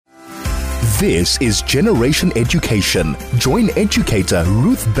This is Generation Education. Join educator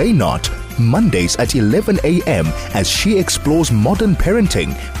Ruth Baynott Mondays at 11 a.m. as she explores modern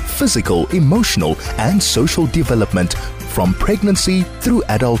parenting, physical, emotional, and social development from pregnancy through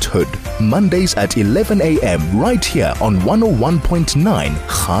adulthood. Mondays at 11 a.m. right here on 101.9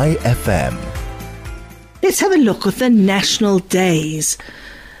 High FM. Let's have a look at the national days.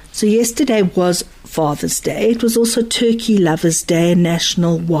 So yesterday was Father's Day. It was also Turkey Lovers Day,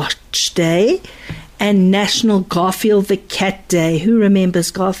 National Watch Day, and National Garfield the Cat Day. Who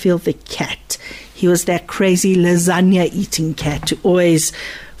remembers Garfield the Cat? He was that crazy lasagna-eating cat, always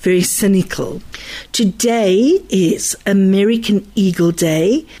very cynical. Today is American Eagle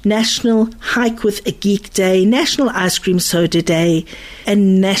Day, National Hike with a Geek Day, National Ice Cream Soda Day,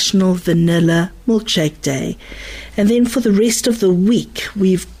 and National Vanilla Milkshake Day. And then for the rest of the week,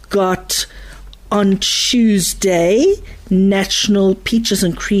 we've got on Tuesday, National Peaches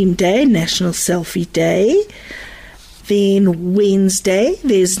and Cream Day, National Selfie Day. Then Wednesday,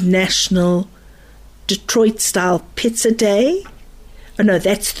 there's National Detroit-style Pizza Day. Oh, no,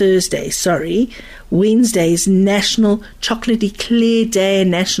 that's Thursday, sorry. Wednesday is National Chocolate Eclair Day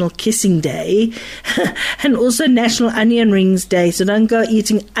and National Kissing Day. And also National Onion Rings Day. So don't go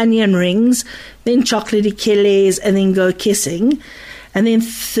eating onion rings, then chocolate eclairs, and then go kissing. And then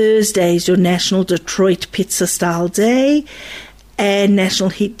Thursday is your National Detroit Pizza Style Day, and National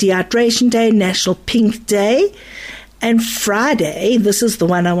Heat Dehydration Day, National Pink Day. And Friday, this is the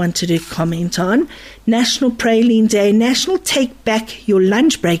one I wanted to comment on, National Praline Day, National Take Back Your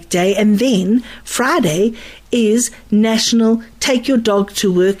Lunch Break Day, and then Friday is National Take Your Dog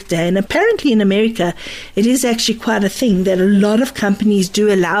to Work Day. And apparently in America, it is actually quite a thing that a lot of companies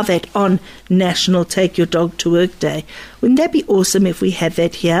do allow that on National Take Your Dog to Work Day. Wouldn't that be awesome if we had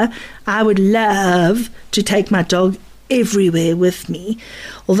that here? I would love to take my dog everywhere with me.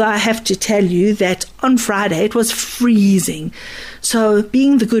 Although I have to tell you that on Friday it was freezing. So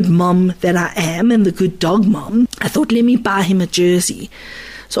being the good mom that I am and the good dog mom, I thought, let me buy him a jersey.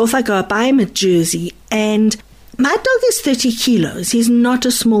 So off I go, I buy him a jersey, and my dog is 30 kilos. He's not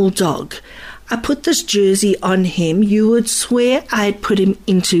a small dog. I put this jersey on him. You would swear I had put him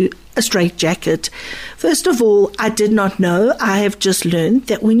into a straitjacket. First of all, I did not know. I have just learned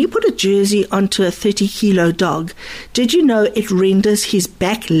that when you put a jersey onto a 30-kilo dog, did you know it renders his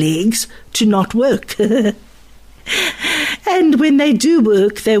back legs to not work? And when they do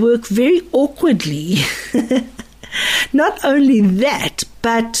work, they work very awkwardly. Not only that,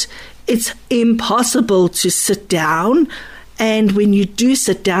 but it's impossible to sit down. And when you do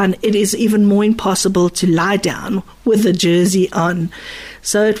sit down, it is even more impossible to lie down with a jersey on.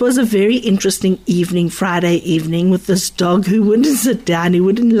 So it was a very interesting evening, Friday evening, with this dog who wouldn't sit down, he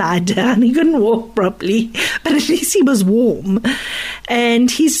wouldn't lie down, he couldn't walk properly, but at least he was warm.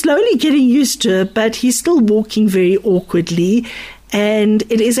 And he's slowly getting used to it, but he's still walking very awkwardly. And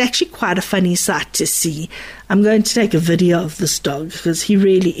it is actually quite a funny sight to see. I'm going to take a video of this dog because he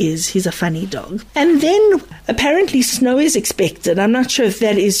really is. He's a funny dog. And then apparently snow is expected. I'm not sure if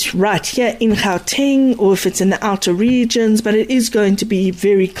that is right here in Gauteng or if it's in the outer regions, but it is going to be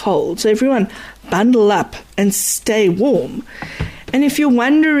very cold. So everyone bundle up and stay warm. And if you're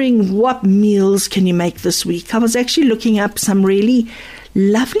wondering what meals can you make this week, I was actually looking up some really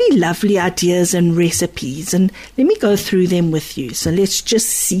lovely ideas and recipes, and let me go through them with you. So let's just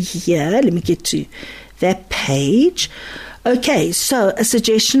see here. Let me get to that page. Okay, so a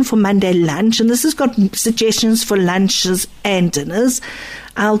suggestion for Monday lunch, and this has got suggestions for lunches and dinners.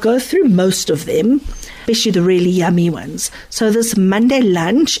 I'll go through most of them, especially the really yummy ones. So this Monday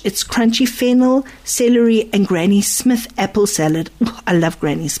lunch, it's crunchy fennel, celery, and Granny Smith apple salad. Ooh, I love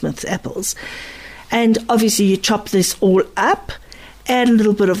Granny Smith's apples. And obviously you chop this all up, add a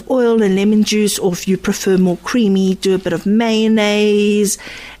little bit of oil and lemon juice, or if you prefer more creamy, do a bit of mayonnaise,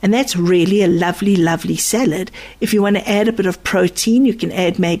 and that's really a lovely salad. If you want to add a bit of protein, you can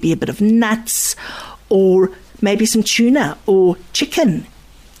add maybe a bit of nuts or maybe some tuna or chicken.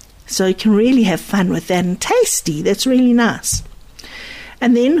 So you can really have fun with that, and tasty. That's really nice.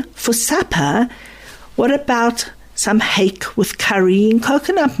 And then for supper, what about some hake with curry and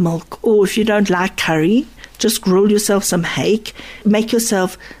coconut milk? Or if you don't like curry, just grill yourself some hake, make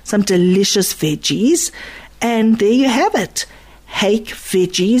yourself some delicious veggies, and there you have it. Hake,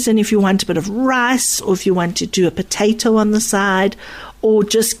 veggies, and if you want a bit of rice, or if you want to do a potato on the side, or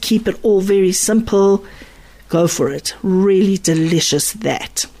just keep it all very simple, go for it. Really delicious,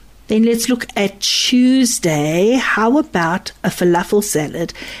 that. Then let's look at Tuesday. How about a falafel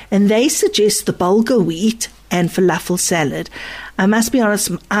salad? And they suggest the bulgur wheat and falafel salad. I must be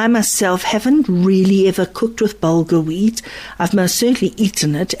honest, I myself haven't really ever cooked with bulgur wheat. I've most certainly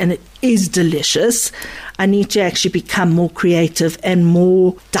eaten it, and it is delicious. I need to actually become more creative and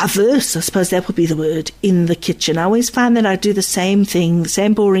more diverse, I suppose that would be the word, in the kitchen. I always find that I do the same thing, the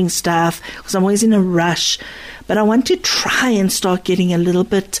same boring stuff, because I'm always in a rush. But I want to try and start getting a little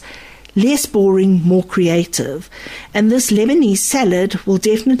bit less boring, more creative. And this Lebanese salad will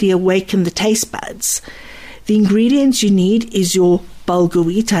definitely awaken the taste buds. The ingredients you need is your bulgur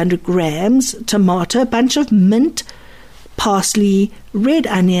wheat, 100 grams, tomato, a bunch of mint, parsley, red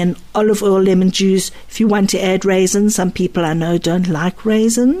onion, olive oil, lemon juice. If you want to add raisins, some people I know don't like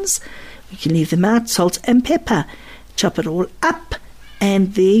raisins. You can leave them out, salt and pepper. Chop it all up.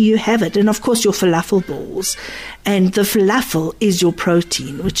 And there you have it. And of course your falafel balls. And the falafel is your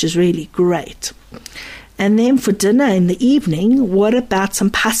protein, which is really great. And then for dinner in the evening, what about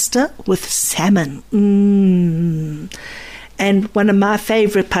some pasta with salmon? And one of my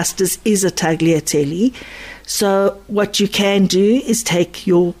favorite pastas is a tagliatelle. So what you can do is take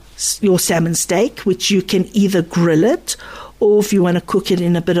your salmon steak, which you can either grill it, or if you want to cook it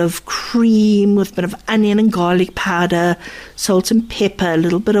in a bit of cream with a bit of onion and garlic powder, salt and pepper, a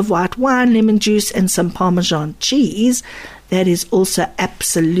little bit of white wine, lemon juice, and some Parmesan cheese. That is also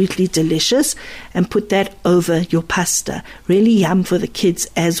absolutely delicious. And put that over your pasta. Really yum for the kids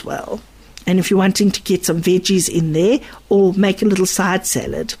as well. And if you're wanting to get some veggies in there, or make a little side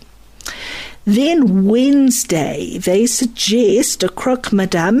salad. Then Wednesday, they suggest a croque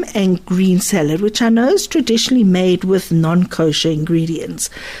madame and green salad, which I know is traditionally made with non-kosher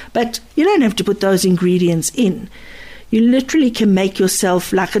ingredients. But you don't have to put those ingredients in. You literally can make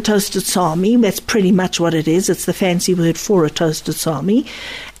yourself like a toasted salmi. That's pretty much what it is. It's the fancy word for a toasted salmi.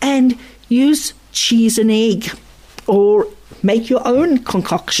 And use cheese and egg. Or make your own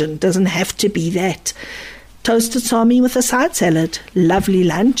concoction. Doesn't have to be that. Toasted salmi with a side salad. Lovely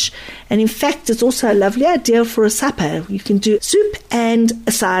lunch. And in fact, it's also a lovely idea for a supper. You can do soup and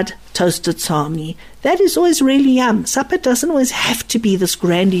a side toasted salmi. That is always really yum. Supper doesn't always have to be this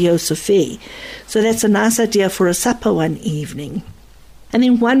grandiose affair. So that's a nice idea for a supper one evening. And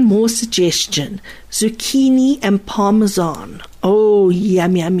then one more suggestion. Zucchini and parmesan. Oh,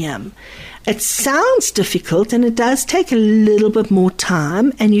 yum, yum, yum. It sounds difficult, and it does take a little bit more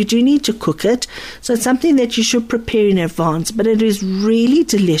time, and you do need to cook it. So it's something that you should prepare in advance, but it is really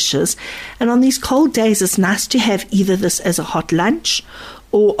delicious. And on these cold days, it's nice to have either this as a hot lunch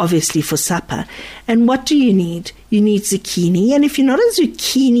or obviously for supper. And what do you need? You need zucchini. And if you're not a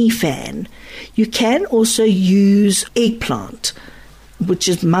zucchini fan, you can also use eggplant, which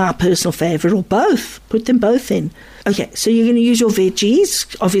is my personal favorite, or both. Put them both in. Okay, so you're going to use your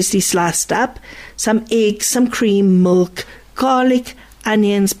veggies, obviously sliced up, some eggs, some cream, milk, garlic,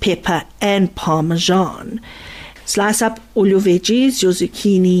 onions, pepper, and Parmesan. Slice up all your veggies, your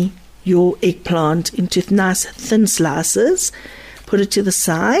zucchini, your eggplant into nice thin slices. Put it to the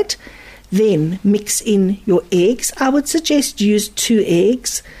side. Then mix in your eggs. I would suggest use 2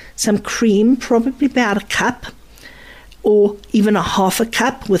 eggs, some cream, probably about a cup, or even a half a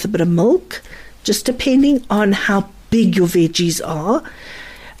cup with a bit of milk, just depending on how big your veggies are.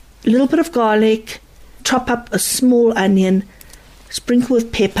 A little bit of garlic, chop up a small onion, sprinkle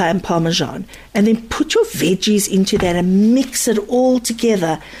with pepper and Parmesan, and then put your veggies into that and mix it all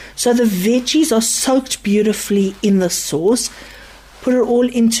together so the veggies are soaked beautifully in the sauce. Put it all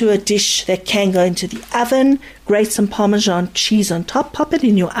into a dish that can go into the oven, grate some Parmesan cheese on top, pop it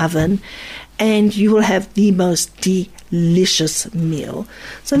in your oven, and you will have the most delicious meal.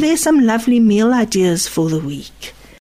 So there's some lovely meal ideas for the week.